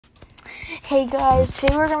Hey guys,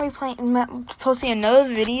 today we're gonna be posting another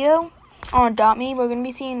video on Adopt Me. We're gonna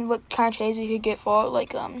be seeing what kind of trades we could get for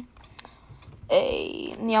like a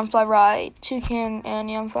neon fly ride, toucan, and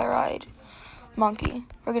neon fly ride monkey.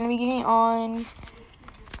 We're gonna be getting on.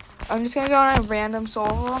 I'm just gonna go on a random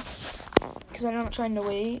server because I'm not trying to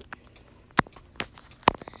wait.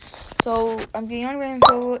 So I'm getting on a random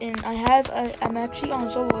server, and I'm actually on a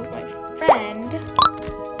server with my friend.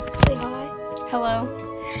 Say hi. Hello.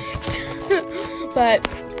 But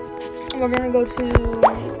we're gonna go to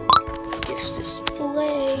gift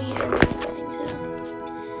display, and we're going to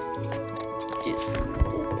do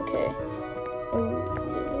something. Okay. Oh,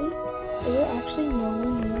 really? Is there actually no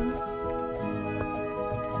one here?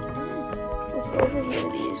 Let's go over here to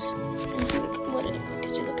these and see what it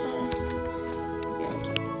could you look at.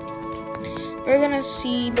 We're gonna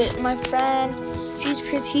see, but my friend, she's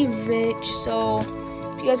pretty rich, so.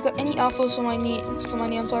 If you guys got any offers for my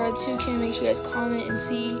neon fly ride toucan, make sure you guys comment and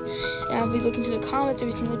see. And I'll be looking through the comments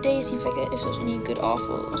every single day, see if there's any good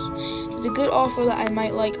offers. If there's a good offer that I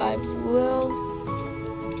might like, I will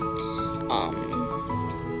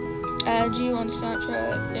add you on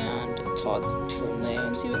Snapchat and talk from there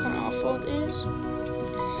and see what kind of offer it is.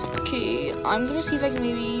 Okay, I'm gonna see if I can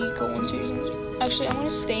maybe go into. Actually, I'm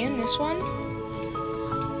gonna stay in this one.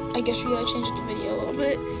 I guess we gotta change the video a little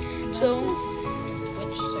bit. So.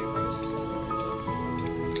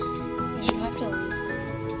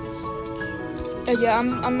 Yeah,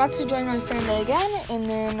 I'm about to join my friend again, and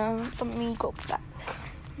then let me go back.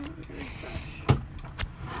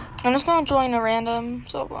 I'm just gonna join a random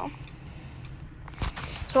server.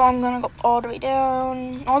 So I'm gonna go all the way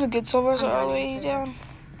down. All the good servers are all the way down.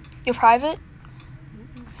 You're private?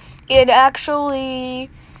 It actually,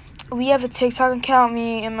 we have a TikTok account,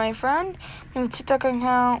 me and my friend. We have a TikTok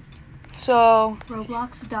account, so.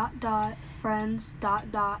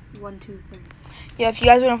 Roblox.friends.123. Yeah, if you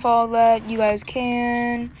guys want to follow that, you guys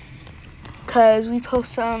can, cause we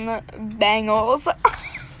post some bangles.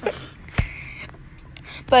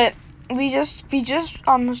 But we just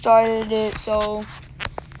started it, so.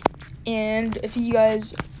 And if you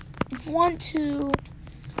guys want to,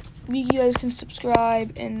 you guys can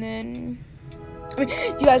subscribe, and then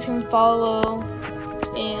you guys can follow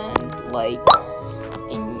and like,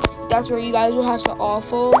 and that's where you guys will have to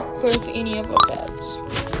offer for any of our pets.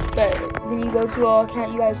 But when you go to our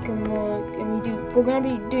account, you guys can look, and we're gonna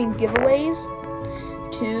be doing giveaways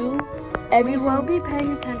too. We will be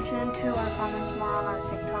paying attention to our comments more on our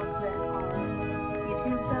TikTok than on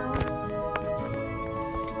YouTube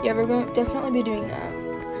though. Yeah, we're going to definitely be doing that.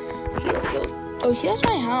 Okay, let's go. Oh, here's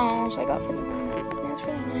my house. I got pretty nice. That's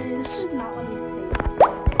really nice. This is not what we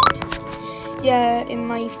say. Yeah, and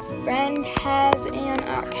my friend has an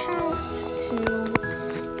account too.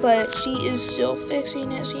 But she is still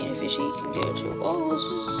fixing it, seeing if she can go to. Oh, this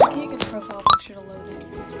is. I can't get the profile picture to load it.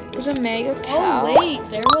 There's a mega cow. Oh wait,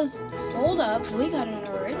 there was. Hold up, we got in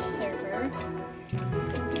a rich server.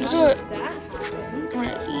 There's How did that happen? one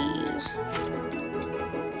of these.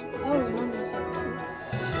 Oh, normal server.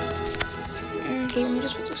 Okay, let me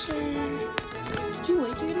just put this in. Did you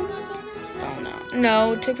wait to get in that server? Oh no.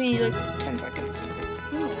 No, it took me like 10 seconds.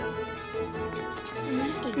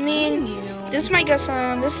 I mean, this might got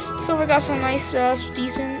some. This server got some nice stuff.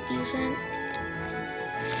 Decent.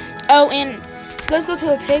 Oh, and let's go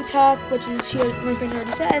to a TikTok, which is my friend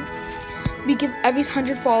already said. We give every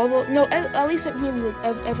 100 followers. No, at least maybe like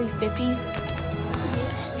every 50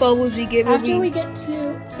 followers we give. After we get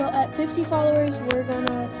to, so at 50 followers, we're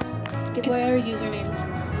gonna give away our usernames,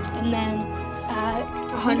 and then at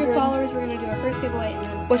 100 followers, we're gonna do our first giveaway, and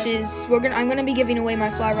then which is I'm gonna be giving away my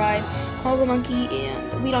fly ride, Carnival Monkey,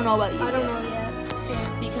 and we don't know about you. I don't know yet,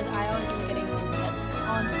 because I always am getting new pets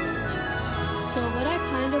constantly. So what I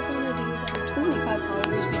kind of want to do is every 25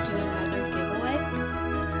 followers, we do another giveaway.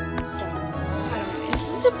 So I don't know. This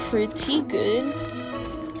is a pretty good.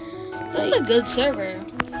 This is a good server.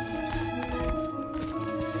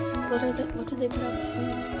 What did they put up?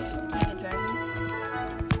 Like a dragon?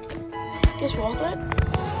 Just walk it. I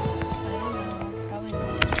don't know. Probably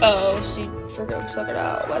not. Oh, she forgot to plug it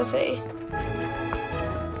out. What to say?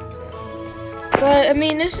 But I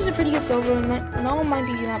mean, this is a pretty good silver. No one might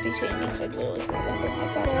not be changing, so I literally forgot to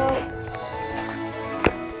plug that out.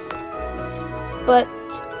 But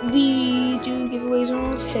we do giveaways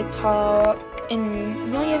on TikTok, and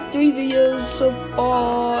we only have 3 videos so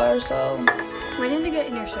far. So We need to get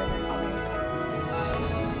in your server.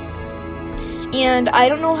 And I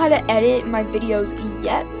don't know how to edit my videos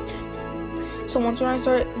yet. So once when I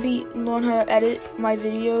learn how to edit my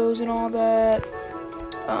videos and all that,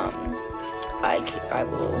 I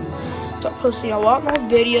will start posting a lot more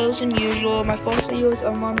videos than usual. My first video was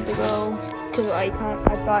a month ago because I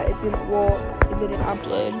thought it didn't work, it didn't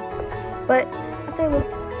upload, but after I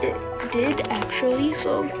looked, it did actually.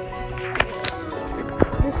 So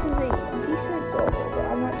this is a decent solo, but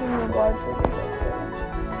I'm not doing a large video this time.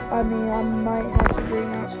 I mean, I might have to bring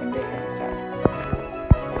out some different stuff.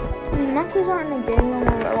 I mean, monkeys aren't in the game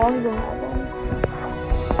anymore. A lot of people have them.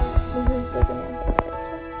 This is like an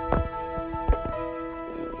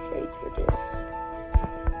trades for this.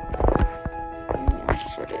 Yeah,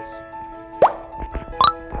 for this.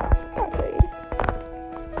 Not trade.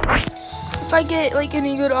 If I get like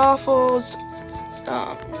any good offers,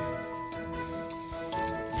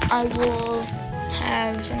 I will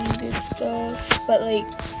have some good stuff. But like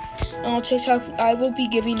on TikTok, I will be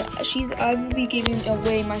giving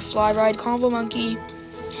away my fly ride combo monkey.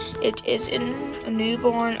 It is in a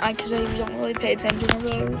newborn. Because I don't really pay attention to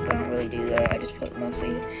those. I don't really do that. I just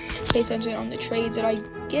mostly pay attention on the trades that I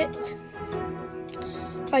get.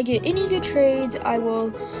 If I get any good trades, I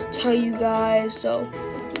will tell you guys. So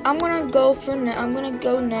I'm gonna go for now. I'm gonna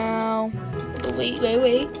go now. Wait.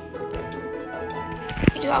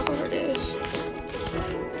 I'll go for this.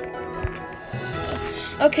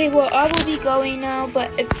 Okay, well, I will be going now,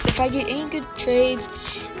 but if I get any good trades,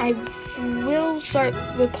 I will start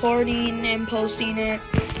recording and posting it.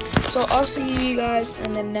 So I'll see you guys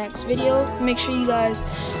in the next video. Make sure you guys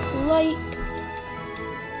like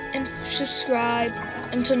and subscribe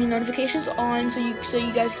and turn your notifications on so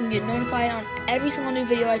you guys can get notified on every single new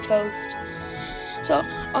video I post. So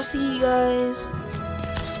I'll see you guys